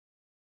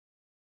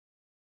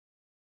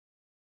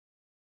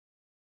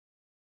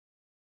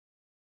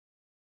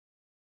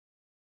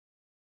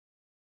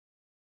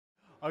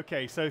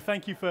Okay, so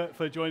thank you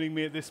for joining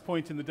me at this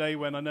point in the day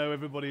when I know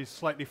everybody's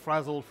slightly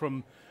frazzled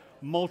from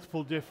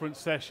multiple different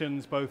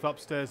sessions, both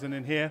upstairs and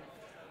in here.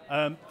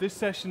 This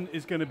session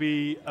is going to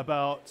be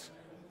about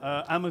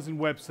Amazon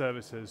Web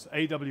Services,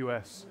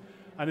 AWS,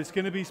 and it's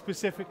going to be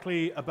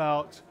specifically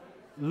about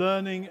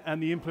learning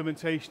and the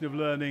implementation of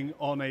learning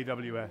on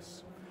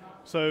AWS.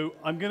 So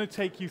I'm going to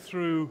take you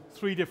through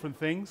three different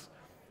things.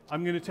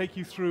 I'm going to take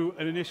you through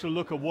an initial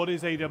look at what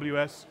is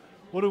AWS,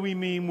 what do we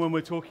mean when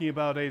we're talking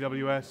about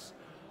AWS.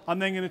 I'm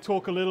then going to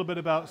talk a little bit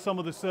about some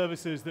of the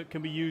services that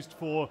can be used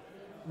for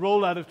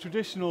rollout of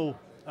traditional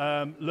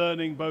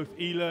learning, both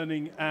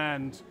e-learning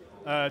and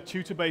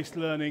tutor-based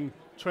learning,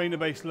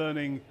 trainer-based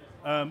learning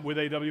with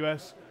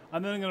AWS.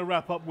 And then I'm going to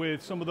wrap up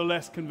with some of the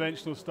less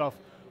conventional stuff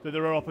that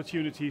there are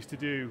opportunities to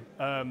do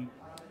from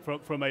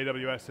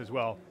AWS as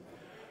well.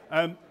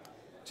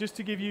 Just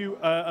to give you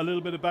a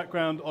little bit of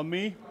background on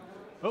me.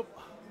 Oh,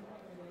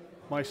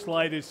 my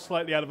slide is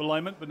slightly out of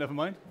alignment, but never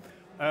mind.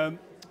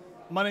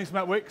 My name's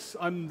Matt Wicks.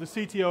 I'm the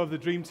CTO of the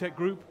Dream Tech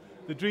Group.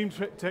 The Dream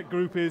Tech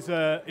Group is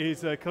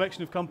a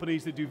collection of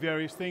companies that do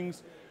various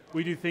things.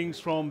 We do things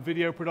from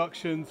video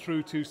production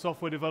through to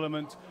software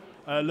development,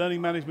 learning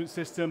management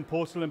system,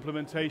 portal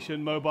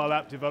implementation, mobile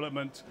app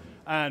development,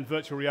 and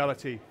virtual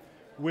reality.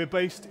 We're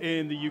based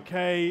in the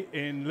UK,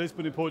 in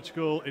Lisbon in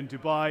Portugal, in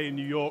Dubai, in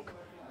New York,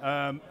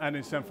 and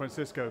in San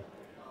Francisco.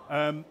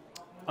 I'm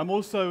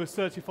also a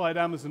certified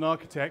Amazon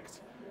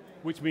architect,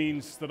 which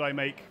means that I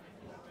make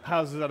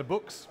houses out of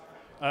books.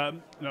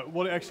 No,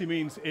 what it actually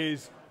means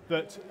is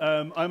that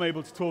I'm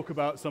able to talk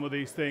about some of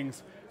these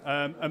things,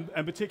 and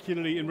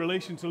particularly in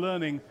relation to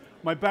learning.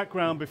 My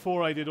background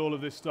before I did all of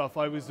this stuff,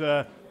 I was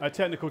a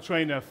technical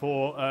trainer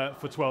for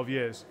 12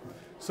 years.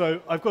 So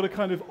I've got a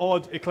kind of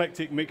odd,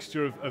 eclectic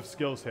mixture of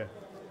skills here.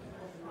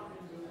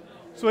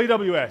 So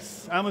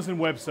AWS, Amazon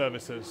Web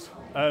Services.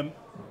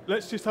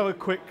 Let's just have a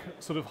quick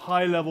sort of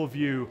high-level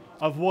view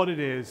of what it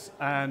is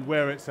and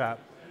where it's at.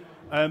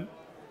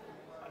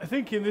 I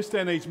think in this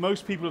day and age,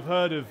 most people have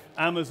heard of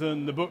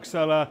Amazon, the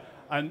bookseller,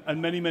 and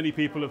many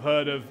people have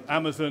heard of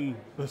Amazon,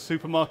 the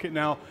supermarket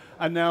now,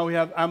 and now we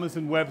have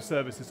Amazon Web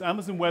Services.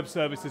 Amazon Web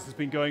Services has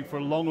been going for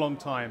a long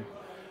time,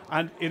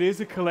 and it is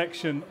a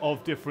collection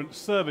of different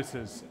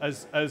services,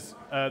 as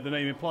the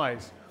name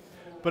implies.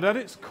 But at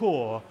its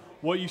core,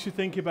 what you should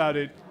think about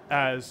it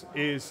as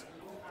is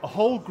a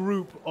whole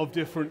group of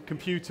different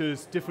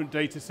computers, different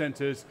data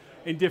centers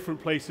in different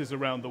places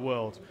around the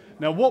world.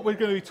 Now what we're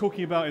going to be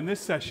talking about in this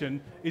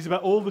session is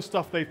about all the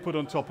stuff they've put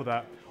on top of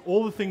that,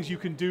 all the things you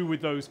can do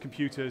with those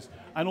computers,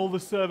 and all the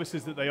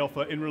services that they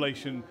offer in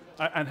relation,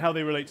 and how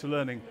they relate to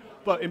learning.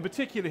 But in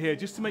particular here,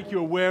 just to make you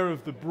aware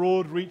of the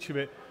broad reach of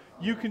it,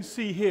 you can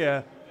see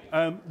here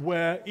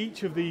where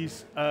each of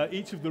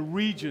the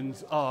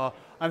regions are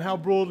and how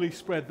broadly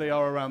spread they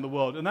are around the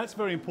world. And that's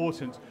very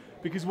important,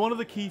 because one of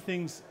the key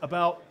things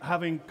about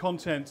having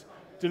content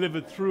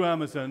delivered through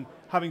Amazon,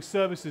 having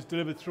services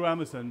delivered through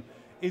Amazon,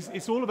 is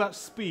it's all about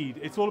speed.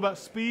 It's all about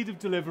speed of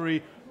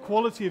delivery,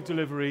 quality of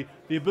delivery,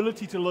 the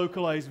ability to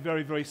localize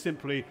very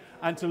simply,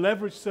 and to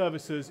leverage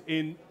services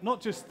in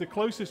not just the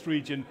closest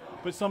region,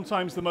 but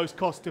sometimes the most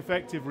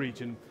cost-effective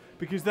region,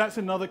 because that's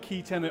another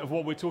key tenet of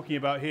what we're talking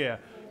about here.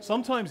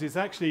 Sometimes it's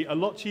actually a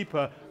lot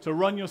cheaper to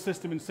run your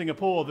system in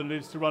Singapore than it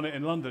is to run it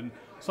in London.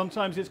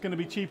 Sometimes it's going to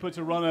be cheaper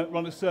to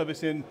run a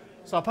service in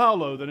Sao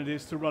Paulo than it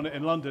is to run it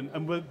in London.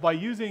 And by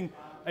using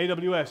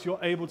AWS, you're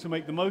able to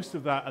make the most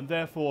of that and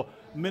therefore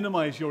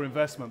minimize your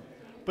investment.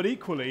 But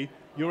equally,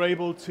 you're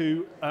able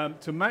to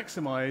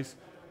maximize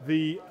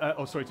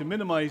to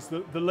minimize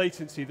the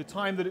latency, the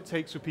time that it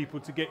takes for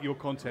people to get your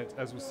content,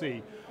 as we'll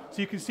see.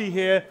 So you can see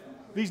here,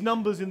 these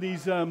numbers in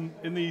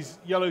these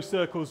yellow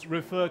circles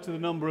refer to the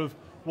number of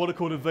what are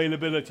called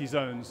availability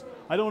zones.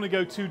 I don't want to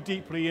go too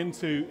deeply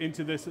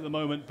into this at the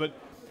moment, but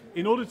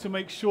in order to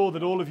make sure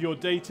that all of your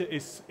data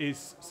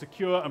is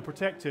secure and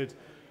protected,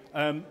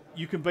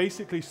 you can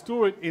basically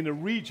store it in a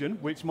region,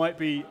 which might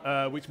be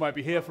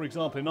here, for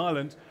example, in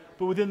Ireland,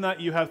 but within that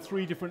you have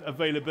three different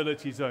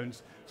availability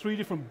zones, three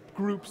different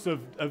groups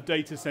of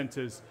data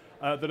centers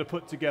that are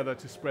put together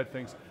to spread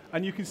things.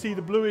 And you can see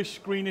the bluish,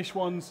 greenish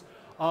ones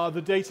are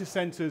the data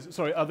centers,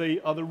 sorry, are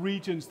the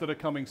regions that are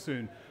coming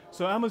soon.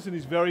 So Amazon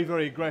is very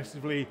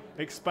aggressively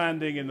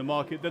expanding in the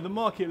market. They're the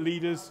market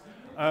leaders,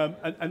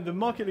 and the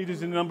market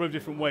leaders in a number of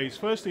different ways.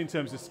 Firstly, in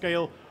terms of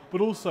scale,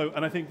 but also,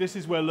 and I think this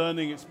is where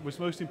learning was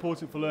most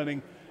important for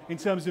learning, in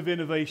terms of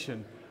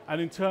innovation,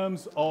 and in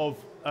terms of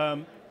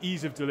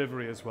ease of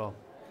delivery as well.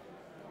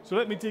 So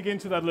let me dig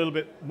into that a little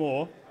bit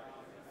more.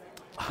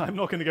 I'm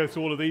not going to go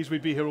through all of these,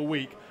 we'd be here all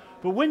week.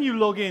 But when you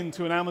log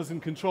into an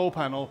Amazon control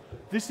panel,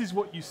 this is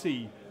what you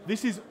see.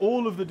 This is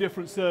all of the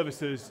different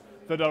services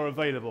that are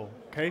available,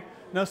 okay?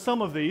 Now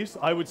some of these,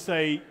 I would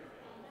say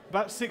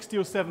about 60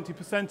 or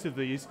 70% of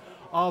these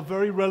are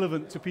very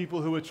relevant to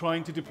people who are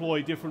trying to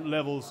deploy different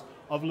levels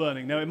of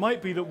learning. Now it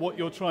might be that what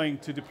you're trying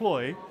to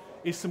deploy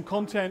is some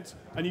content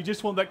and you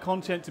just want that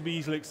content to be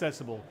easily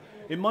accessible.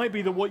 It might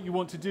be that what you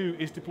want to do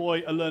is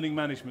deploy a learning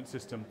management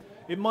system.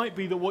 It might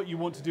be that what you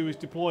want to do is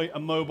deploy a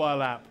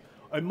mobile app.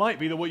 It might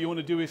be that what you want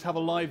to do is have a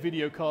live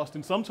video cast,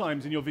 and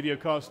sometimes in your video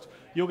cast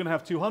you're going to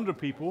have 200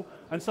 people,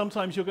 and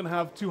sometimes you're going to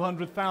have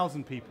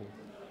 200,000 people.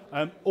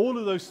 All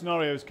of those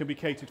scenarios can be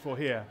catered for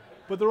here,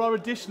 but there are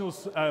additional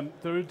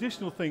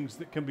things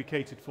that can be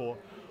catered for.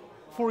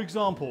 For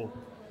example,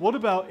 what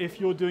about if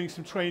you're doing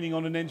some training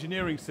on an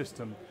engineering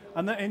system,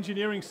 and that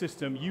engineering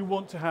system you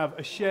want to have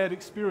a shared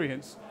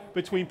experience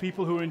between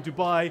people who are in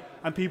Dubai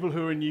and people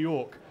who are in New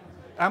York?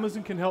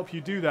 Amazon can help you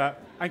do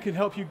that and can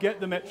help you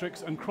get the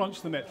metrics and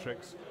crunch the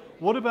metrics.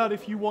 What about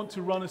if you want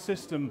to run a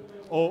system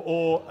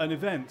or an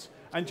event,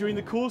 and during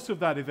the course of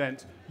that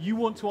event you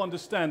want to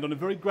understand on a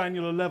very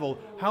granular level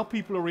how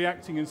people are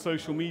reacting in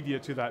social media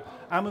to that?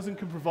 Amazon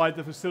can provide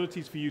the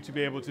facilities for you to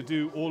be able to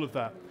do all of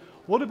that.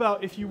 What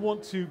about if you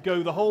want to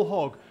go the whole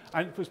hog,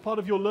 and as part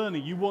of your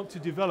learning you want to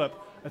develop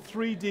a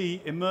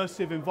 3D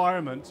immersive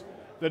environment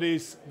that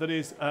is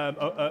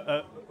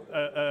a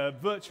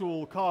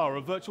virtual car,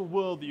 a virtual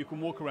world that you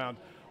can walk around,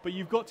 but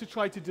you've got to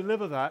try to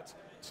deliver that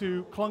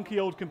to clunky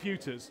old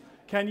computers.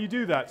 Can you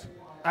do that?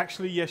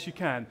 Actually, yes, you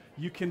can.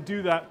 You can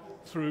do that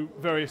through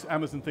various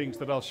Amazon things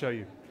that I'll show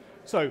you.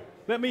 So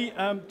let me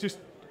just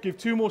give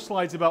 2 more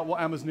slides about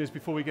what Amazon is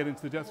before we get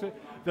into the depths of it.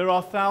 There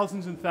are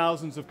thousands and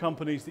thousands of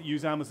companies that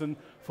use Amazon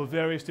for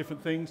various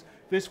different things.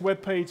 This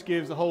web page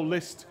gives a whole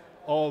list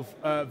of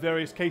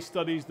various case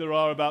studies. There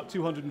are about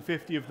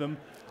 250 of them,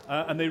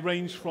 and they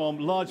range from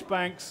large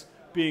banks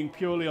being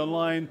purely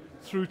online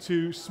through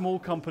to small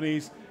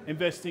companies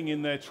investing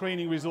in their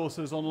training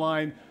resources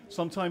online.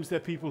 Sometimes they're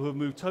people who have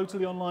moved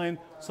totally online.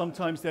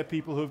 Sometimes they're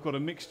people who have got a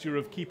mixture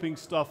of keeping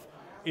stuff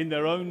in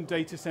their own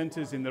data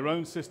centers, in their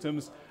own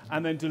systems,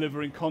 and then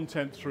delivering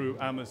content through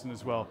Amazon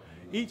as well.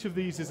 Each of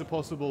these is a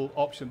possible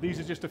option. These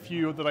are just a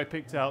few that I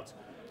picked out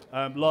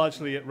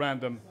largely at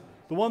random.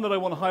 The one that I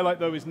want to highlight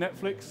though is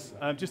Netflix,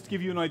 just to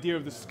give you an idea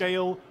of the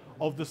scale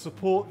of the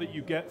support that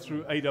you get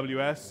through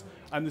AWS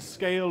and the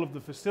scale of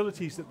the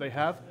facilities that they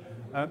have.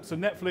 So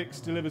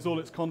Netflix delivers all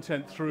its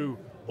content through,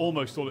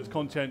 almost all its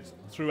content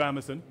through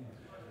Amazon.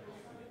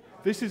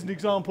 This is an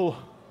example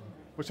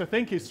which I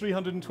think is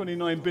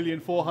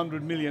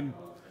 329,400,000,000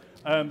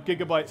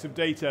 gigabytes of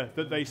data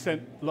that they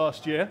sent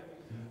last year.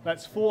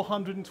 That's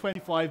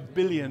 425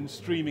 billion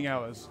streaming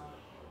hours,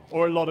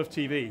 or a lot of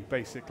TV,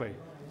 basically.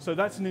 So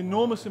that's an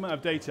enormous amount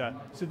of data.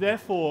 So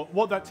therefore,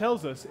 what that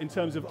tells us in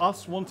terms of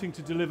us wanting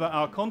to deliver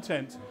our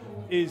content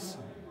is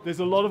there's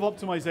a lot of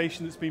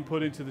optimization that's been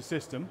put into the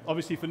system,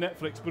 obviously for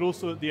Netflix, but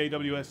also at the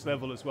AWS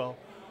level as well.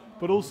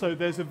 But also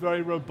there's a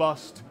very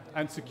robust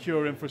and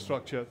secure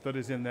infrastructure that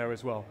is in there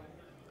as well.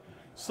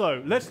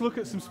 So let's look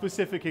at some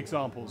specific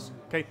examples.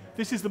 Okay,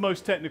 this is the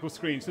most technical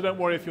screen, so don't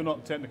worry if you're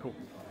not technical.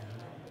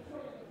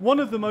 One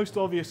of the most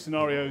obvious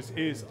scenarios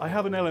is I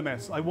have an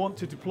LMS. I want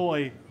to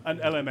deploy an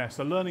LMS,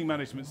 a learning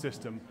management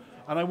system,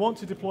 and I want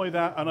to deploy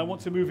that, and I want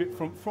to move it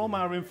from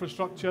our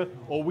infrastructure,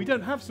 or we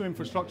don't have some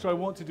infrastructure. I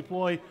want to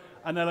deploy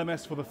an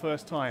LMS for the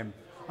first time,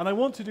 and I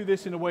want to do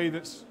this in a way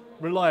that's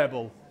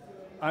reliable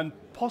and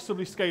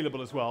possibly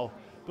scalable as well.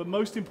 But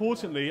most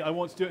importantly, I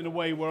want to do it in a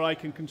way where I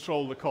can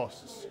control the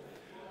costs.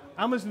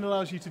 Amazon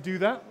allows you to do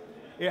that.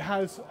 It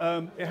has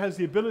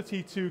the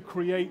ability to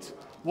create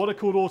what are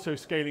called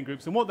auto-scaling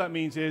groups. And what that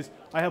means is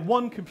I have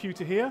one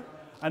computer here,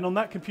 and on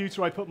that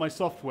computer I put my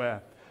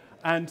software.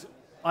 And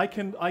I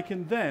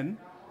can then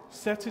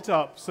set it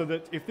up so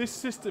that if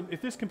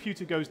this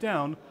computer goes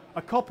down,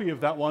 a copy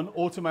of that one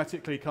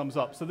automatically comes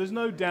up. So there's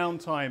no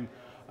downtime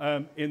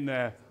in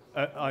there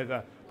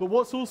either. But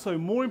what's also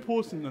more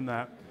important than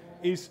that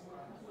is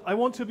I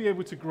want to be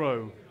able to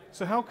grow.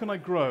 So how can I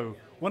grow?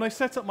 When I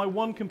set up my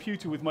one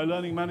computer with my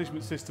learning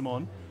management system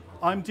on,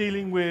 I'm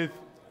dealing with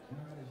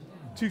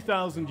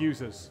 2,000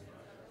 users.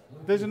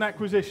 There's an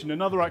acquisition,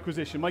 another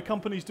acquisition. My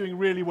company's doing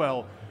really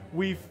well.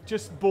 We've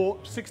just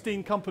bought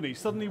 16 companies.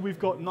 Suddenly we've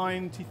got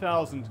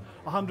 90,000,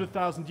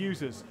 100,000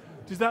 users.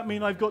 Does that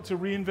mean I've got to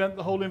reinvent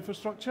the whole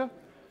infrastructure?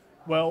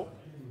 Well,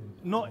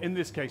 not in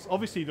this case.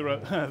 Obviously there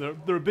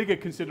are bigger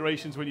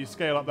considerations when you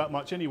scale up that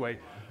much anyway.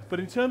 But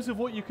in terms of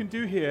what you can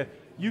do here,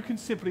 you can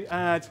simply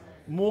add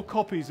more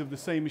copies of the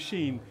same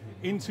machine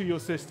into your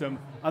system,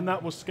 and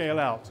that will scale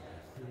out.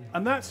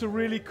 And that's a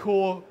really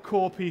core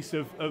piece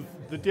of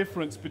the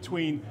difference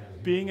between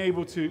being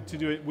able to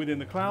do it within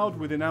the cloud,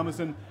 within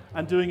Amazon,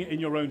 and doing it in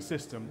your own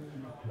system.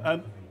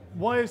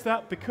 Why is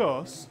that?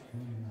 Because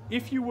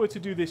if you were to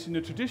do this in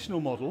a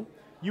traditional model,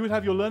 you would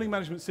have your learning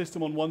management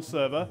system on one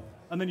server,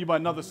 and then you buy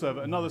another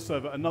server, another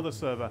server, another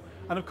server.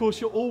 And of course,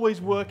 you're always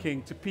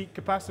working to peak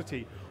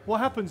capacity. What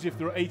happens if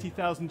there are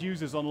 80,000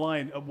 users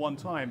online at one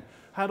time?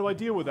 How do I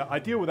deal with that? I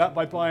deal with that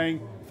by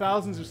buying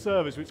thousands of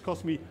servers, which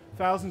cost me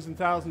thousands and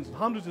thousands,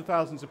 hundreds of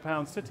thousands of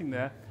pounds sitting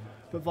there.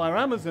 But via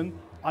Amazon,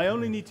 I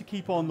only need to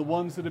keep on the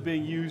ones that are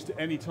being used at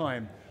any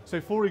time.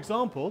 So for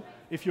example,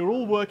 if you're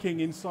all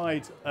working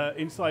inside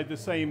the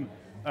same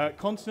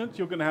continent,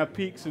 you're going to have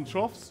peaks and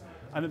troughs.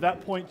 And at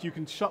that point, you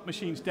can shut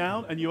machines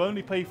down, and you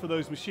only pay for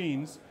those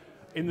machines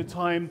in the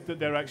time that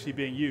they're actually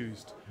being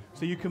used.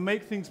 So you can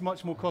make things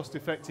much more cost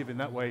effective in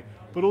that way.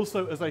 But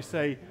also, as I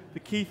say, the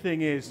key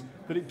thing is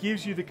that it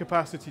gives you the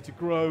capacity to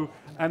grow,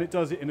 and it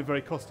does it in a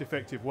very cost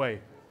effective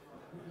way.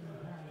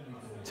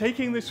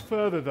 Taking this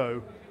further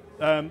though,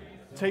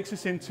 takes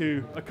us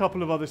into a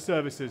couple of other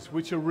services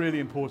which are really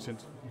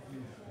important.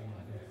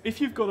 If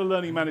you've got a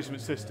learning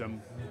management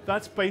system,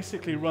 that's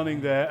basically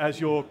running there as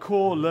your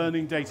core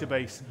learning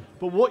database.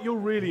 But what you're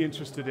really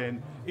interested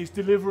in is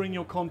delivering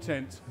your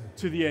content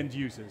to the end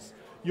users.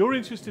 You're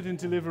interested in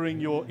delivering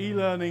your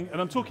e-learning,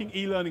 and I'm talking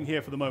e-learning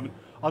here for the moment.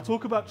 I'll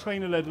talk about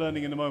trainer-led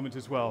learning in a moment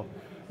as well.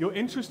 You're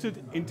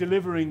interested in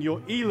delivering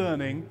your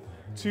e-learning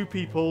to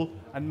people,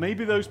 and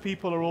maybe those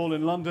people are all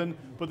in London,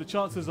 but the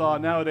chances are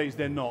nowadays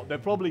they're not. They're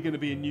probably going to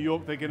be in New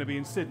York, they're going to be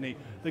in Sydney,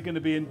 they're going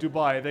to be in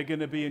Dubai, they're going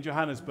to be in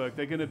Johannesburg,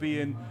 they're going to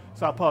be in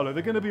Sao Paulo,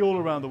 they're going to be all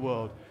around the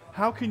world.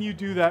 How can you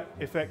do that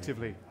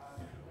effectively?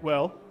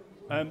 Well,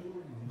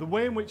 the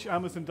way in which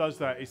Amazon does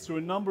that is through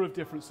a number of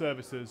different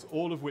services,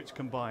 all of which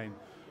combine.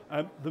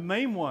 The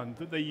main one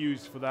that they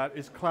use for that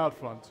is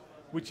CloudFront,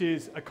 which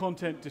is a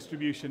content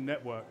distribution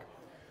network.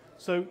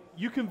 So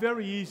you can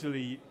very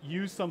easily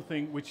use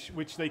something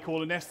which they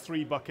call an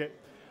S3 bucket,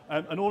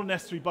 and all an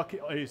S3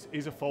 bucket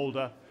is a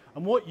folder.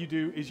 And what you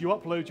do is you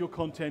upload your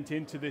content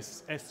into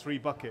this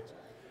S3 bucket.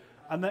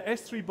 And the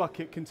S3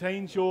 bucket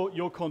contains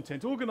your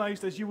content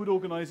organized as you would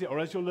organize it, or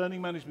as your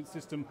learning management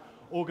system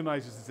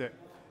organizes it.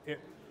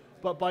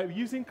 But by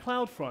using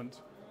CloudFront,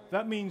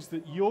 that means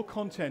that your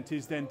content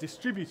is then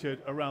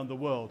distributed around the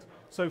world.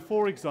 So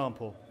for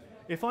example,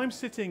 if I'm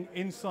sitting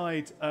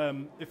inside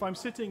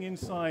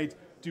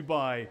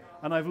Dubai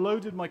and I've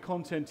loaded my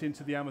content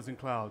into the Amazon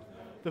cloud,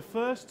 the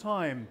first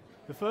time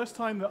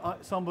that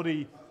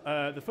somebody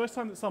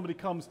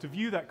comes to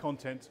view that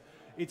content,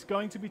 it's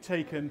going to be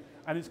taken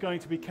and it's going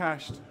to be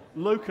cached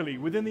locally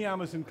within the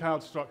Amazon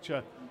cloud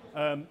structure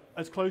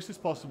as close as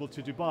possible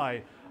to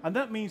Dubai. And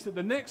that means that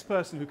the next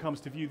person who comes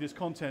to view this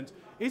content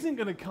isn't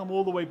going to come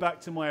all the way back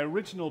to my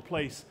original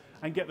place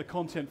and get the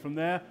content from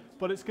there,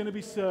 but it's going to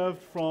be served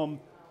from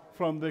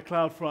the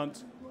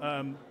CloudFront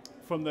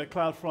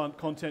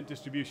content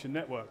distribution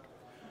network.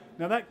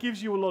 Now that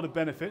gives you a lot of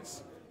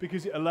benefits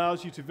because it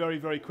allows you to very,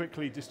 very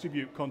quickly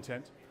distribute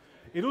content.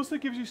 It also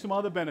gives you some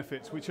other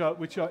benefits which are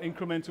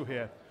incremental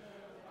here.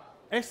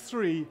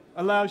 S3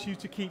 allows you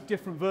to keep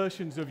different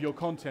versions of your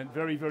content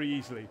very, very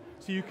easily.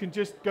 So you can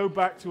just go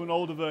back to an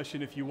older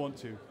version if you want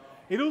to.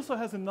 It also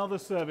has another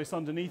service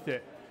underneath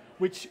it,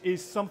 which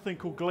is something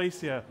called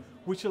Glacier,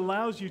 which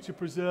allows you to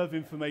preserve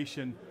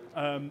information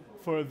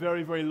for a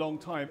very, very long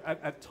time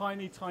at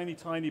tiny, tiny,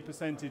 tiny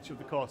percentage of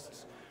the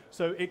costs.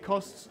 So it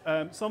costs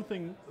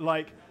something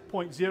like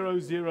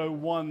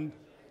 $0.001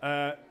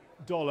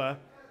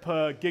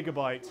 per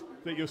gigabyte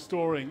that you're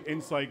storing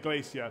inside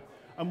Glacier.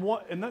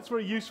 And that's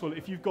very useful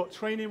if you've got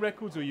training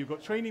records or you've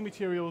got training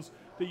materials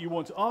that you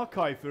want to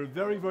archive for a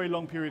very, very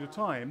long period of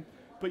time,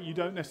 but you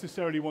don't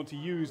necessarily want to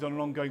use on an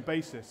ongoing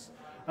basis.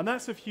 And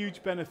that's a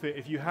huge benefit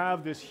if you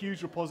have this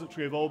huge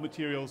repository of old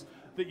materials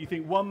that you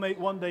think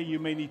one day you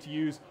may need to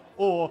use,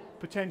 or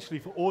potentially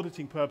for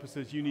auditing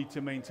purposes you need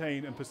to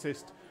maintain and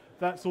persist.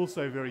 That's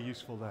also very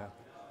useful there.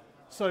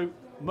 So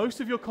most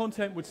of your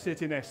content would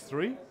sit in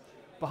S3.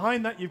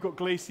 Behind that you've got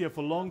Glacier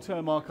for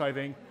long-term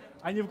archiving,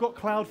 and you've got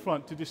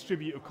CloudFront to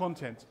distribute your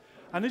content.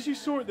 And as you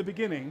saw at the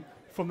beginning,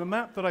 from the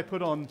map that I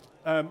put on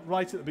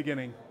right at the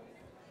beginning,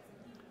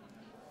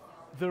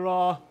 there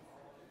are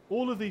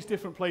all of these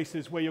different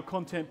places where your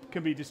content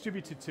can be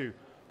distributed to.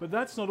 But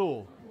that's not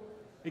all.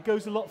 It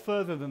goes a lot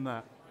further than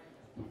that.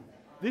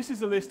 This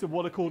is a list of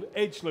what are called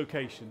edge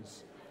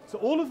locations. So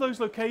all of those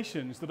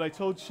locations that I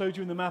showed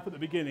you in the map at the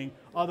beginning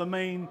are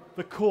the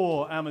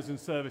core Amazon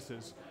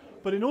services.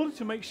 But in order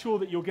to make sure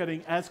that you're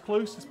getting as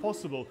close as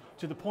possible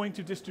to the point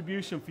of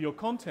distribution for your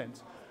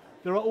content,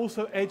 there are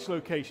also edge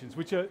locations,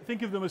 which are,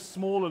 think of them as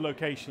smaller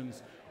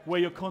locations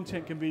where your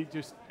content can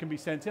be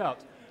sent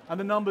out. And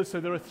the numbers, so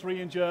there are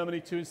 3 in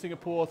Germany, 2 in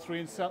Singapore,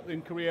 3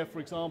 in Korea, for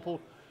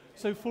example.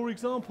 So for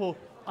example,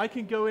 I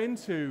can go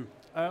into,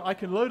 I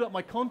can load up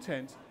my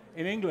content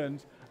in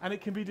England, and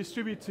it can be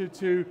distributed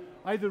to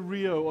either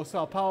Rio or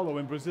Sao Paulo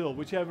in Brazil,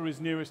 whichever is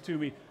nearest to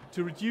me,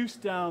 to reduce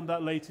down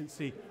that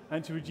latency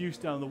and to reduce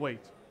down the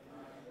weight.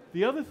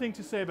 The other thing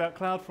to say about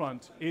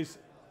CloudFront is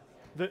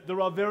that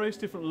there are various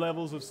different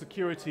levels of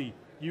security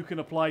you can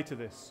apply to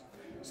this.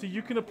 So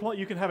you can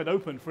have it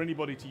open for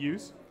anybody to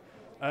use,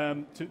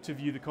 to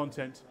view the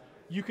content.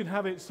 You can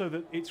have it so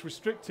that it's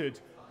restricted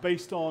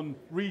based on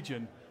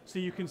region. So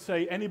you can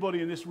say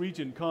anybody in this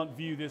region can't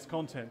view this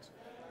content.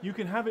 You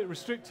can have it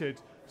restricted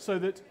so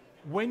that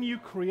when you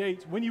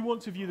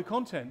want to view the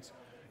content,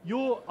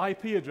 your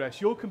IP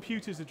address, your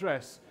computer's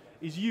address,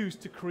 is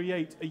used to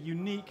create a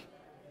unique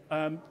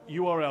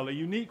URL, a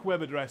unique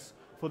web address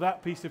for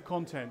that piece of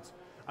content.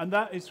 And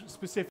that is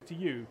specific to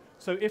you.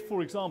 So if,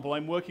 for example,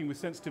 I'm working with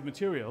sensitive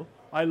material,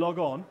 I log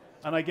on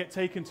and I get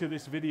taken to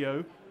this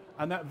video,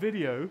 and that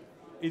video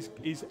is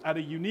at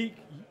a unique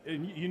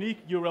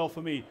URL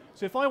for me.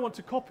 So if I want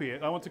to copy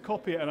it, and I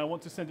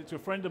want to send it to a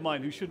friend of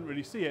mine who shouldn't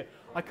really see it,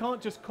 I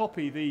can't just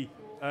copy the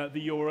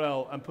the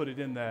URL and put it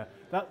in there.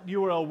 That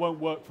URL won't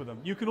work for them.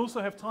 You can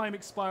also have time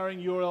expiring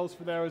URLs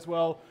for there as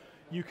well.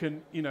 You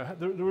can, there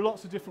are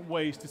lots of different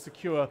ways to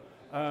secure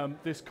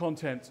this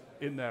content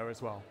in there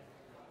as well.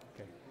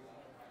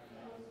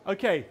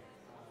 Okay,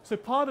 so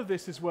part of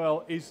this as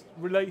well is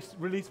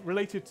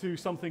related to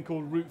something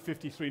called Route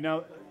 53.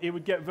 Now, it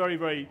would get very,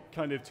 very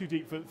kind of too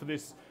deep for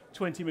this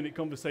 20-minute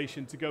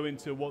conversation to go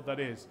into what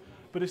that is.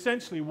 But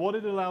essentially, what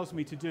it allows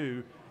me to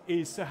do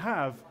is to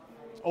have,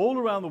 all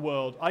around the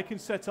world, I can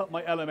set up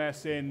my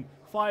LMS in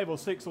 5 or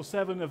 6 or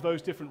 7 of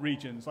those different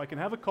regions. I can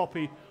have a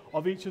copy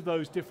of each of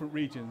those different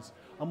regions.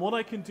 And what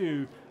I can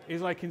do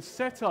is I can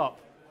set up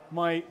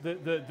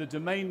the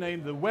domain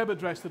name, the web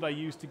address that I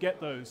use to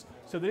get those,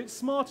 so that it's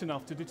smart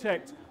enough to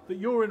detect that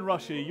you're in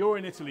Russia, you're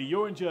in Italy,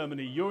 you're in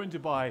Germany, you're in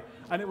Dubai,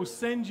 and it will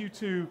send you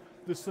to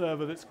the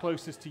server that's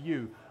closest to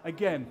you.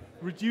 Again,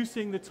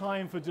 reducing the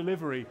time for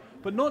delivery,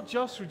 but not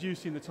just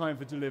reducing the time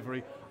for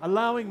delivery,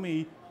 allowing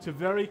me to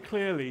very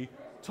clearly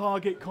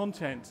target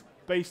content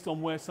based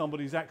on where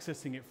somebody's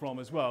accessing it from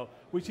as well,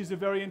 which is a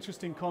very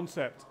interesting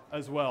concept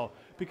as well,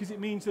 because it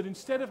means that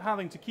instead of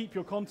having to keep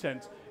your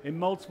content in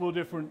multiple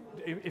different,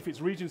 if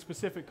it's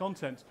region-specific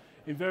content,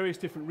 in various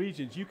different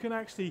regions, you can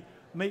actually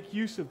make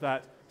use of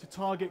that to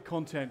target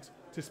content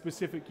to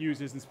specific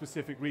users in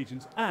specific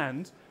regions,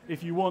 and,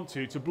 if you want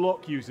to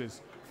block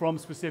users from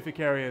specific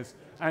areas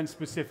and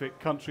specific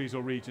countries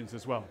or regions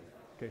as well.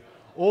 Okay.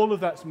 All of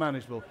that's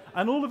manageable,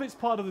 and all of it's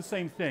part of the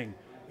same thing.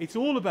 It's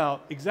all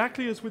about,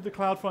 exactly as with the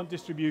CloudFront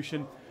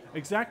distribution,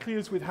 exactly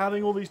as with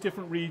having all these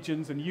different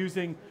regions and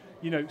using,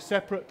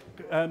 separate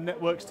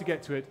networks to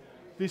get to it,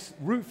 this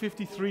Route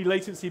 53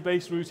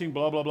 latency-based routing,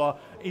 blah, blah, blah,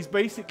 is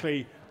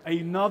basically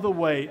another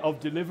way of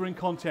delivering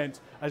content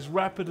as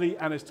rapidly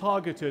and as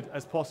targeted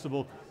as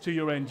possible to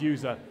your end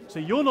user. So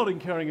you're not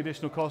incurring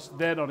additional costs,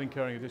 they're not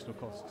incurring additional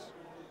costs.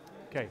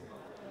 Okay.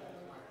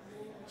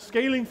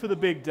 Scaling for the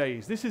big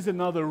days. This is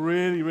another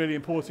really, really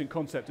important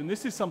concept, and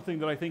this is something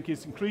that I think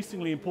is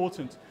increasingly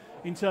important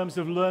in terms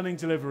of learning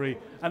delivery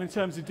and in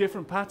terms of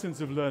different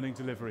patterns of learning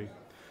delivery.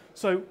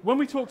 So when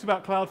we talked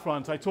about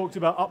CloudFront, I talked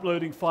about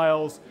uploading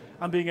files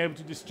and being able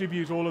to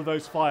distribute all of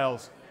those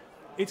files.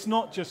 It's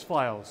not just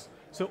files.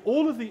 So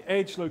all of the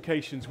edge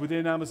locations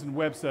within Amazon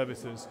Web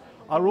Services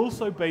are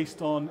also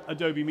based on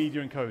Adobe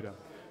Media Encoder.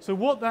 So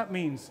what that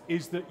means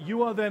is that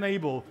you are then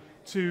able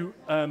to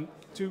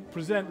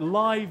present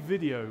live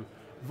video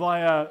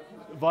via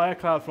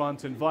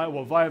CloudFront and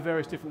via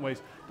various different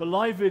ways. But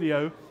live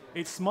video,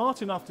 it's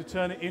smart enough to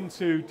turn it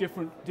into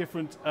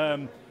different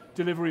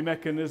delivery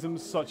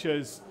mechanisms, such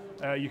as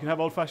you can have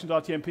old-fashioned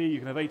RTMP, you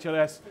can have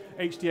HLS,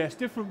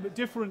 HDS,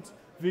 different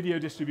video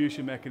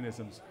distribution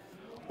mechanisms.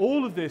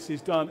 All of this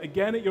is done,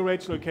 again, at your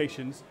edge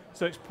locations,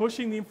 so it's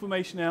pushing the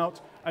information out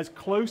as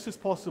close as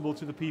possible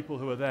to the people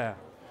who are there.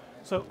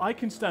 So I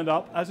can stand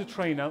up as a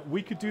trainer,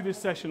 we could do this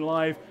session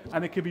live,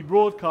 and it could be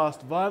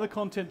broadcast via the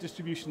content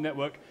distribution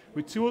network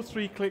with 2 or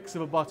 3 clicks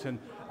of a button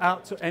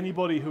out to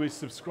anybody who is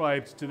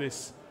subscribed to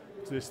this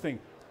thing.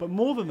 But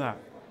more than that,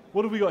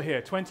 what have we got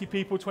here? 20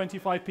 people,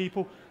 25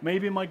 people?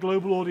 Maybe in my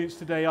global audience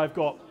today I've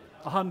got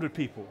 100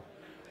 people.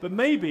 But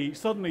maybe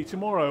suddenly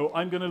tomorrow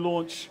I'm going to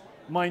launch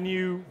my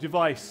new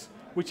device,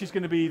 which is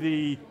going to be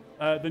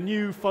the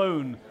new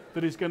phone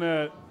that is going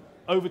to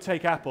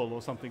overtake Apple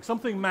or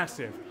something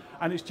massive.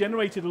 And it's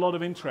generated a lot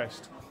of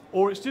interest.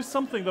 Or it's just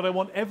something that I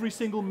want every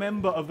single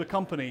member of the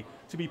company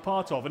to be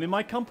part of. And in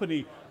my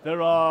company,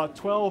 there are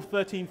 12,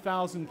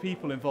 13,000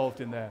 people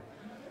involved in there.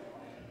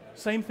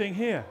 Same thing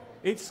here.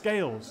 It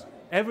scales.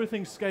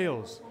 Everything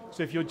scales.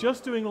 So if you're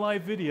just doing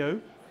live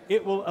video,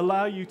 it will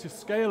allow you to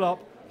scale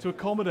up to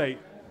accommodate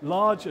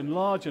large and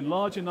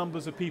larger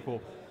numbers of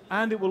people.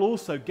 And it will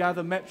also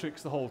gather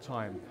metrics the whole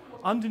time.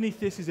 Underneath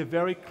this is a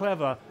very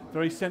clever,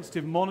 very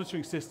sensitive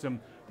monitoring system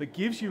that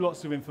gives you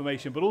lots of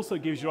information, but also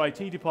gives your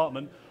IT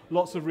department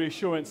lots of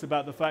reassurance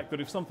about the fact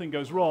that if something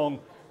goes wrong,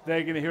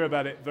 they're going to hear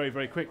about it very,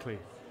 very quickly.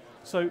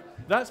 So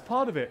that's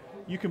part of it.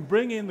 You can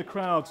bring in the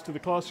crowds to the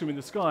classroom in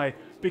the sky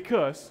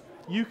because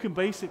you can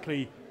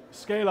basically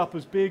scale up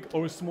as big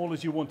or as small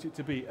as you want it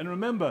to be. And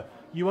remember,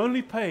 you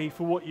only pay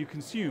for what you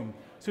consume.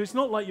 So it's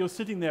not like you're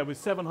sitting there with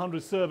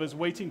 700 servers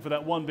waiting for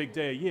that one big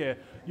day a year.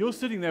 You're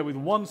sitting there with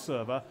one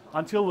server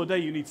until the day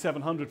you need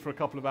 700 for a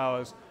couple of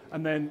hours,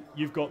 and then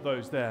you've got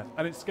those there.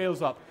 And it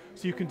scales up.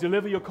 So you can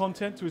deliver your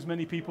content to as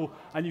many people,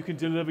 and you can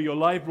deliver your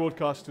live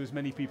broadcast to as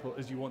many people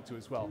as you want to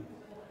as well.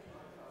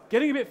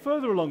 Getting a bit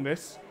further along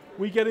this,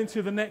 we get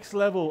into the next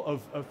level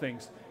of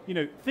things.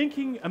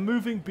 Thinking and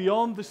moving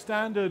beyond the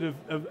standard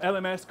of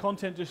LMS,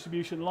 content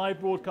distribution, live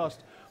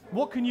broadcast.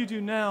 What can you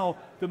do now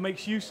that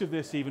makes use of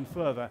this even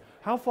further?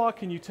 How far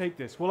can you take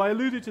this? Well, I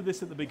alluded to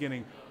this at the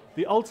beginning.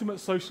 The ultimate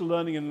social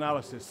learning and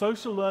analysis.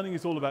 Social learning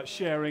is all about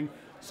sharing.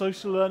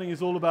 Social learning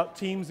is all about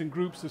teams and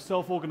groups of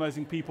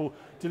self-organizing people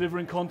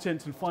delivering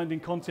content and finding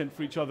content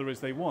for each other as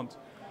they want.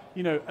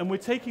 And we're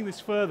taking this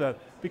further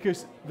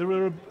because there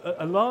are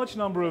a large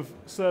number of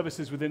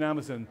services within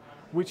Amazon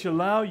which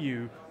allow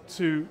you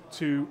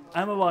to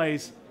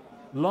analyze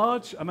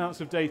large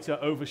amounts of data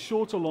over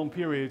short or long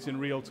periods in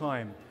real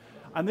time.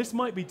 And this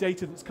might be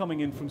data that's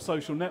coming in from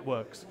social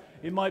networks.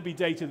 It might be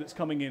data that's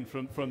coming in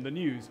from the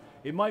news.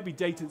 It might be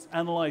data that's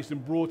analyzed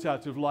and brought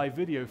out of live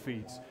video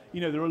feeds.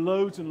 You know, there are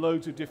loads and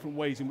loads of different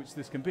ways in which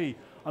this can be.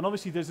 And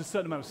obviously there's a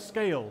certain amount of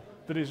scale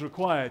that is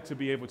required to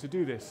be able to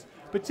do this.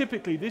 But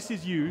typically this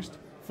is used,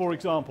 for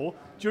example,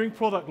 during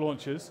product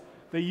launches.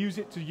 They use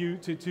it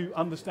to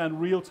understand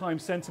real-time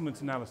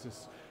sentiment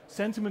analysis.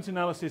 Sentiment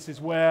analysis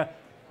is where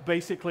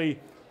basically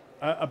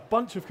a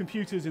bunch of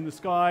computers in the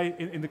sky,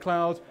 in the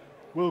cloud,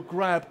 will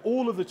grab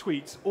all of the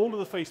tweets, all of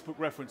the Facebook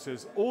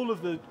references, all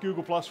of the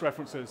Google Plus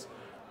references,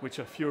 which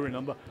are fewer in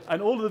number,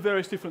 and all of the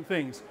various different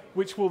things,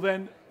 which will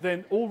then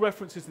all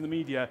references in the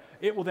media,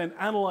 it will then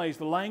analyze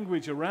the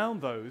language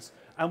around those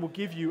and will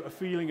give you a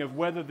feeling of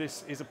whether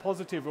this is a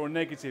positive or a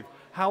negative.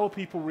 How are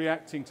people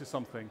reacting to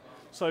something?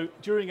 So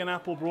during an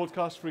Apple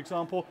broadcast, for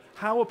example,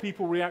 how are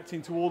people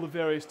reacting to all the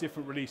various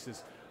different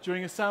releases?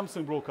 During a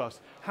Samsung broadcast,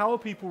 how are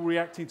people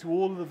reacting to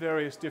all of the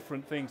various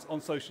different things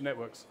on social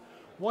networks?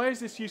 Why is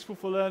this useful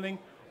for learning?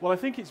 Well, I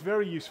think it's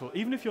very useful,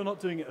 even if you're not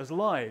doing it as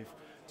live,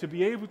 to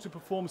be able to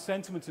perform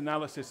sentiment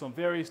analysis on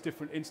various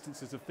different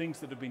instances of things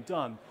that have been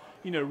done.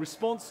 You know,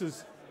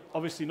 responses,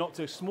 obviously not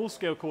to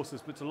small-scale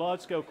courses, but to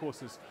large-scale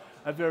courses,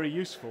 are very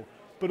useful.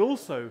 But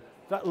also,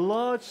 that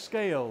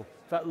large-scale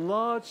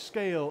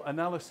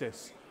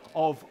analysis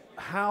of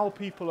how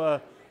people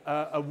are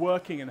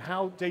working and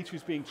how data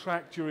is being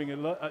tracked during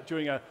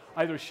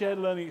either a shared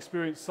learning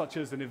experience, such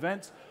as an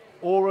event,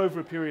 or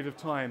over a period of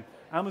time.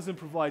 Amazon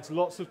provides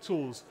lots of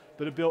tools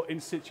that are built in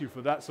situ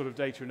for that sort of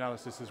data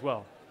analysis as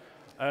well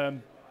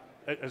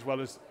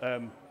as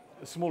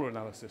smaller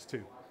analysis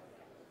too.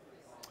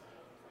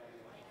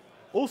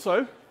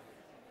 Also,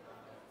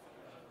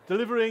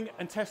 delivering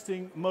and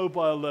testing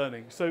mobile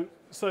learning. So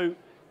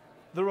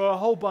there are a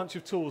whole bunch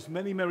of tools,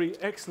 many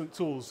excellent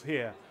tools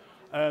here,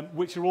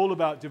 which are all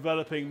about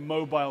developing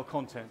mobile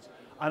content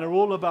and are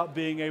all about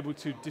being able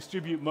to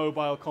distribute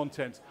mobile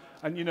content.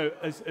 And you know,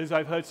 as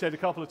I've heard said a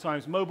couple of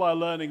times, mobile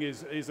learning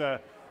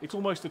it's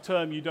almost a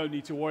term you don't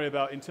need to worry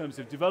about in terms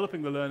of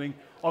developing the learning.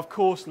 Of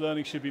course,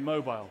 learning should be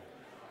mobile.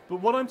 But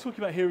what I'm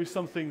talking about here is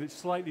something that's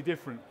slightly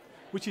different,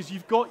 which is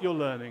you've got your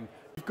learning,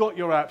 you've got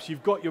your apps,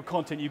 you've got your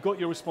content, you've got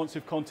your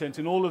responsive content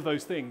and all of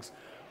those things.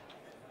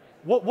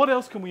 What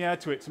else can we add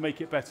to it to make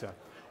it better?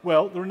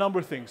 Well, there are a number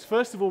of things.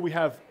 First of all, we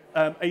have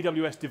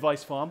AWS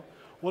Device Farm.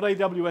 What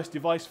AWS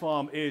Device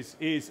Farm is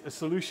a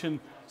solution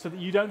so that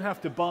you don't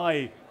have to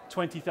buy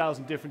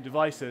 20,000 different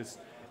devices.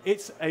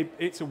 It's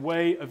a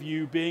way of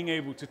you being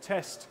able to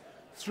test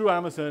through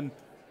Amazon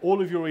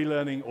all of your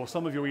e-learning or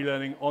some of your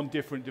e-learning on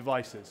different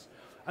devices.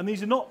 And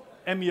these are not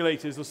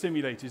emulators or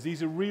simulators.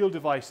 These are real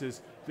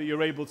devices that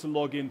you're able to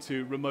log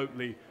into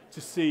remotely to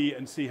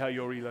see how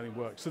your e-learning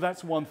works. So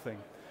that's one thing.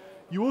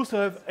 You also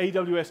have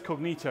AWS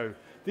Cognito.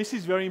 This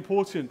is very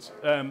important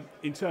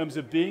in terms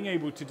of being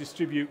able to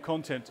distribute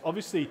content.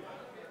 Obviously,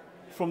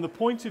 from the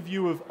point of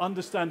view of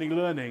understanding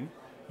learning,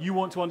 you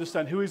want to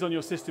understand who is on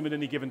your system at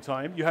any given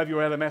time. You have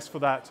your LMS for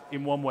that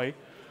in one way.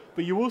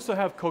 But you also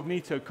have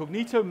Cognito.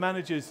 Cognito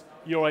manages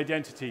your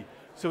identity.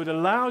 So it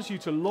allows you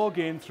to log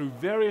in through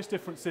various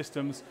different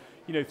systems,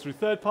 you know, through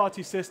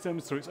third-party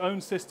systems, through its own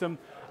system,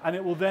 and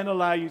it will then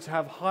allow you to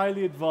have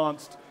highly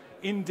advanced,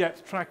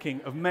 in-depth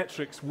tracking of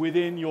metrics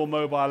within your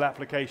mobile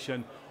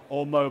application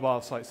or mobile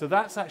site. So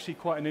that's actually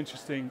quite an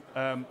interesting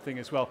thing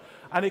as well.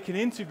 And it can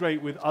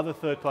integrate with other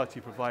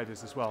third-party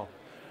providers as well.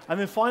 And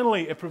then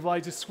finally, it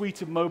provides a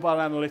suite of mobile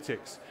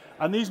analytics.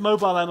 And these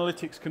mobile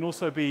analytics can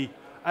also be,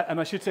 and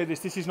I should say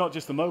this is not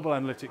just the mobile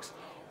analytics,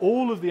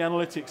 all of the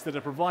analytics that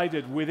are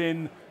provided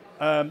within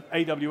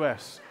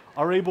AWS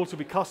are able to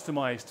be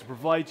customized to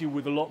provide you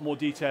with a lot more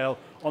detail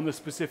on the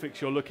specifics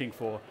you're looking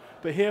for.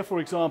 But here, for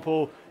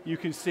example, you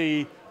can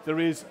see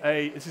this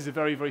is a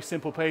very, very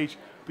simple page,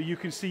 but you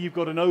can see you've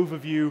got an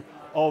overview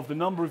of the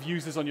number of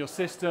users on your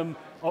system,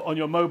 on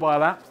your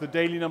mobile app, the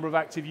daily number of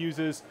active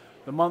users,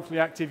 the monthly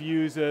active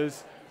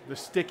users, the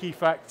sticky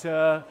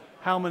factor,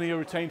 how many are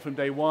retained from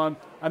day one,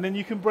 and then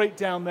you can break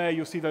down there,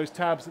 you'll see those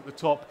tabs at the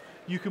top,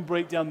 you can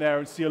break down there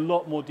and see a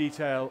lot more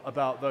detail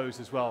about those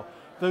as well.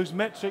 Those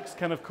metrics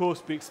can of course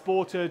be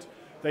exported,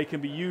 they can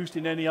be used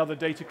in any other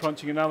data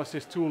crunching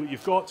analysis tool that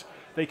you've got,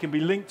 they can be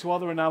linked to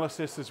other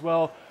analysis as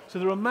well, so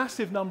there are a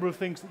massive number of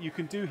things that you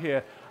can do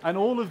here, and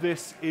all of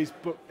this is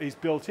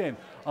built in.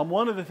 And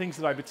one of the things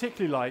that I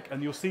particularly like,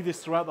 and you'll see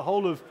this throughout the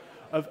whole of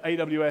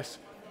AWS,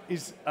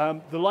 is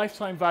the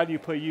lifetime value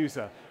per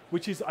user,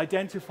 which is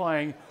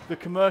identifying the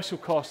commercial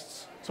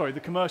costs, the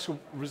commercial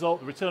result,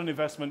 the return on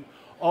investment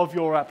of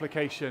your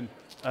application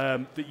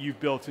that you've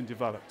built and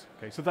developed.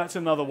 Okay, so that's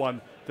another one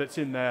that's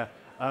in there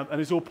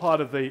and is all part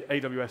of the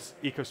AWS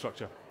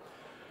ecostructure.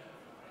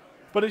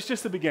 But it's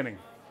just the beginning.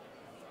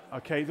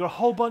 Okay, there are a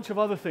whole bunch of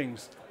other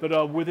things that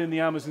are within the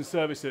Amazon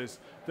services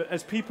that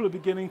as people are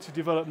beginning to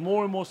develop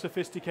more and more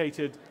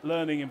sophisticated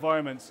learning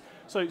environments,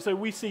 so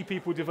we see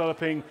people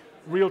developing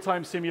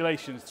real-time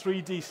simulations,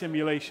 3D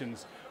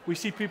simulations. We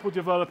see people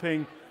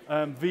developing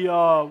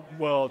VR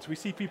worlds. We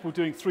see people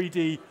doing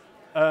 3D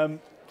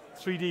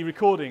 3D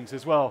recordings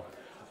as well.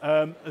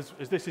 As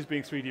this is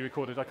being 3D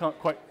recorded, I can't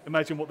quite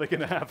imagine what they're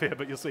going to have here,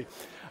 but you'll see.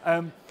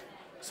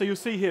 So you'll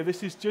see here,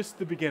 this is just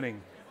the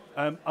beginning.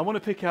 I want to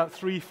pick out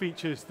 3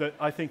 features that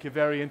I think are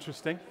very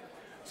interesting.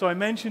 So I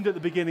mentioned at the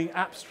beginning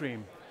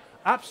AppStream.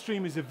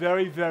 AppStream is a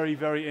very, very,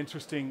 very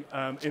interesting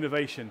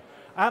innovation.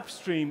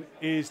 AppStream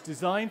is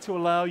designed to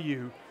allow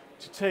you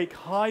to take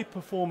high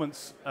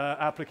performance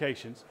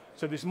applications.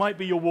 So this might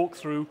be your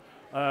walkthrough.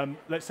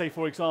 Let's say,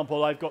 for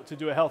example, I've got to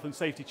do a health and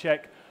safety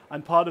check,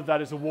 and part of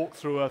that is a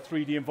walkthrough, a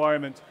 3D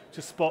environment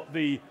to spot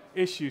the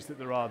issues that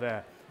there are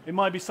there. It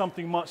might be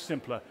something much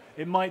simpler.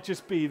 It might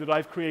just be that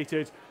I've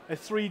created a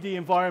 3D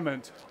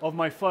environment of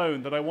my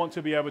phone that I want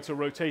to be able to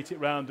rotate it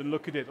around and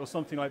look at it or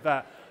something like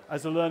that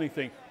as a learning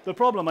thing. The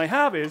problem I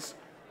have is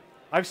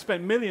I've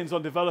spent millions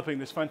on developing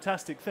this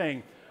fantastic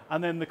thing,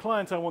 and then the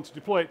client I want to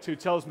deploy it to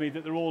tells me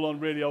that they're all on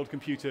really old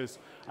computers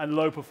and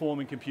low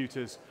performing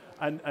computers,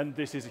 and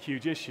this is a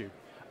huge issue.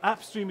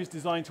 AppStream is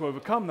designed to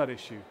overcome that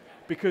issue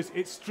because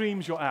it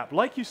streams your app.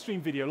 Like you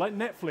stream video, like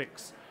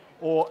Netflix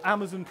or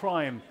Amazon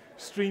Prime,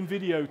 stream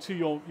video to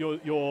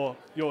your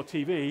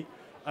TV,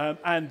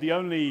 and the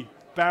only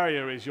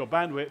barrier is your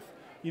bandwidth.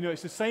 You know,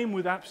 it's the same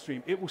with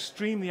AppStream. It will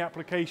stream the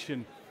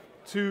application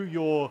to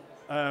your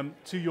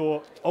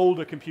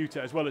older computer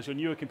as well as your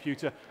newer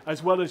computer,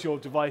 as well as your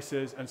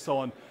devices and so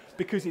on,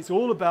 because it's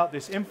all about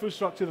this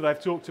infrastructure that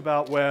I've talked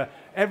about where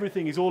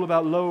everything is all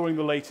about lowering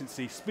the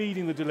latency,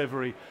 speeding the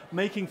delivery,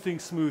 making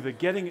things smoother,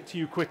 getting it to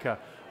you quicker.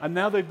 And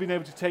now they've been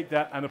able to take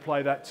that and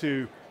apply that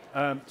to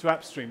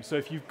AppStream. So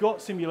if you've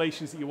got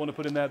simulations that you want to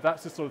put in there,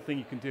 that's the sort of thing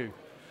you can do.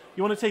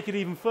 You want to take it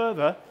even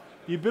further,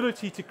 the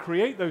ability to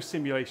create those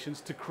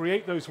simulations, to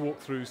create those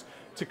walkthroughs,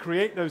 to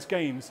create those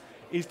games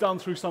is done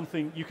through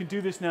something. You can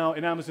do this now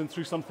in Amazon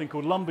through something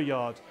called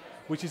Lumberyard,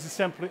 which is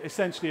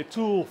essentially a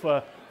tool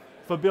for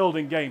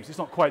building games. It's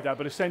not quite that,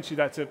 but essentially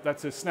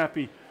that's a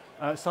snappy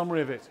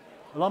summary of it.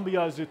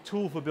 Lumberyard is a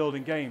tool for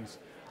building games.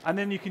 And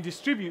then you can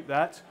distribute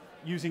that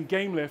using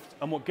GameLift,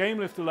 and what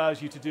GameLift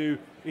allows you to do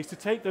is to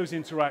take those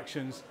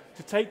interactions,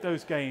 to take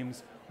those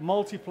games,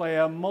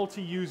 multiplayer,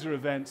 multi-user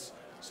events,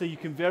 so you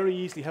can very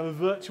easily have a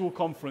virtual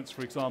conference,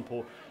 for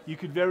example. You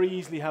could very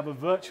easily have a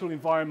virtual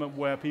environment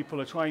where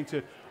people are trying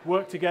to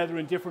work together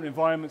in different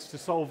environments to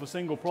solve a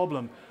single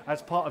problem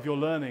as part of your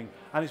learning.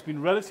 And it's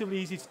been relatively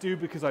easy to do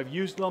because I've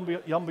used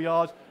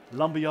Lumberyard.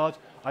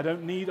 I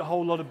don't need a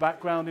whole lot of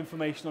background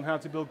information on how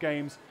to build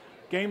games.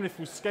 GameLift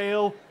will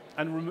scale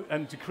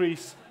and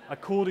decrease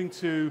according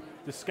to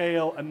the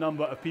scale and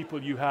number of people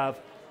you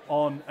have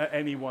on at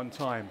any one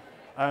time.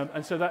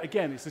 And so that,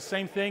 again, it's the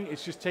same thing,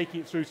 it's just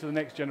taking it through to the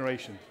next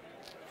generation.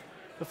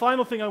 The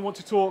final thing I want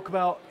to talk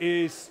about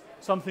is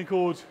something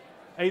called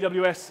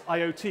AWS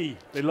IoT.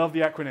 They love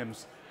the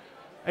acronyms.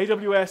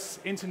 AWS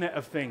Internet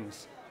of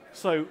Things.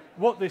 So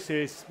what this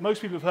is,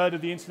 most people have heard of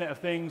the Internet of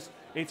Things.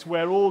 It's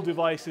where all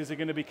devices are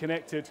going to be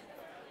connected.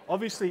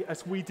 Obviously,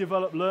 as we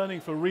develop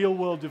learning for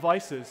real-world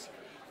devices,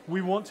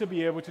 we want to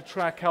be able to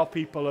track how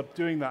people are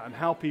doing that and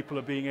how people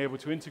are being able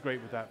to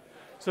integrate with that.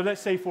 So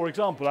let's say, for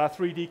example, our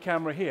 3D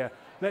camera here.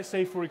 Let's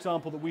say, for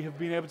example, that we have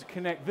been able to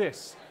connect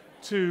this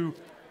to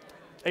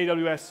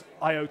AWS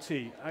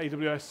IoT,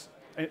 AWS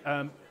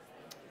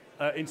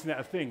Internet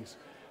of Things.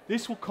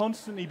 This will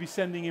constantly be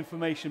sending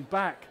information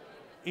back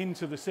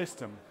into the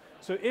system.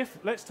 So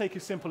let's take a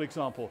simple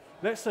example.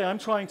 Let's say I'm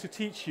trying to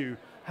teach you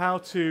how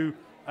to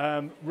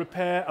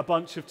repair a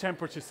bunch of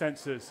temperature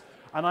sensors,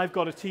 and I've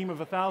got a team of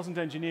 1,000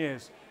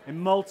 engineers in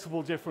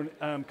multiple different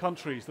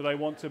countries that I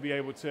want to be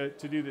able to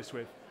do this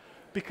with.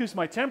 Because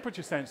my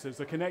temperature sensors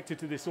are connected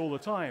to this all the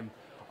time,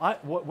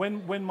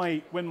 when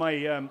my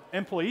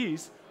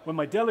employees, when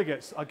my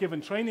delegates are given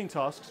training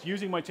tasks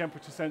using my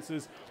temperature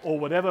sensors or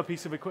whatever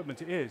piece of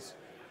equipment it is,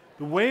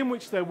 the way in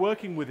which they're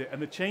working with it and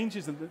the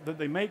changes that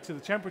they make to the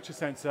temperature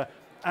sensor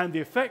and the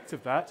effect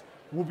of that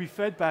will be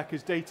fed back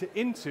as data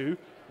into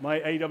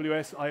my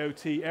AWS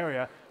IoT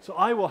area. So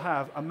I will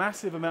have a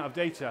massive amount of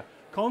data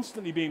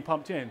constantly being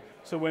pumped in.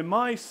 So when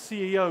my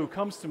CEO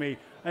comes to me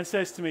and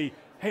says to me,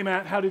 hey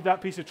Matt, how did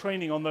that piece of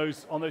training on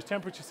those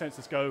temperature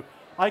sensors go?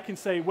 I can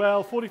say,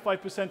 well,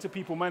 45% of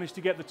people managed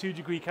to get the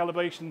 2-degree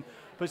calibration,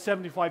 but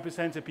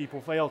 75% of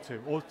people failed to,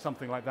 or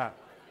something like that.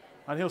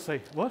 And he'll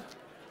say, what?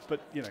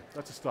 But you know,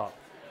 that's a start.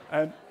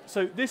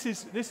 So this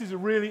is a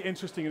really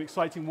interesting and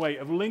exciting way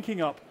of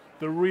linking up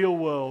the real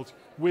world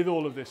with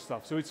all of this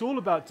stuff. So it's all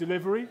about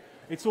delivery,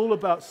 it's all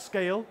about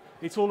scale,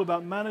 it's all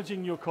about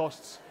managing your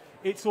costs,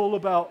 it's all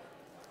about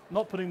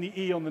not putting the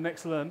E on the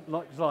next line,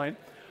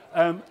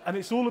 and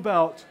it's all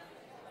about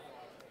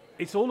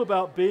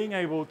being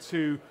able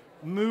to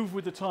move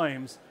with the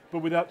times, but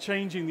without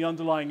changing the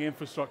underlying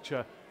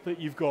infrastructure that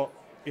you've got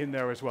in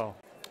there as well.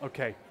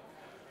 Okay,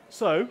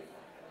 so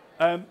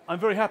I'm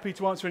very happy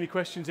to answer any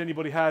questions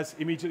anybody has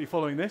immediately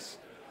following this.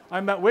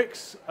 I'm Matt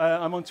Wicks.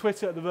 I'm on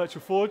Twitter at The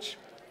Virtual Forge,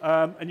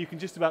 and you can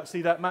just about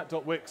see that,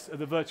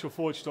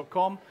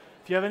 matt.wicks@thevirtualforge.com.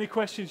 If you have any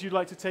questions you'd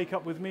like to take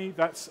up with me,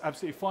 that's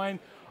absolutely fine.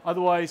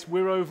 Otherwise,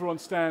 we're over on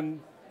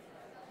stand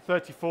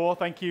 34,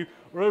 thank you.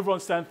 We're over on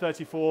stand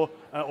 34,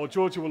 or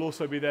Georgia will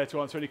also be there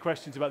to answer any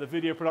questions about the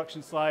video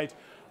production side.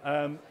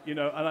 You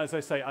know, and as I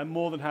say, I'm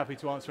more than happy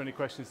to answer any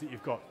questions that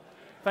you've got.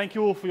 Thank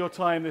you all for your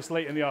time this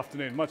late in the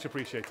afternoon. Much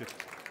appreciated.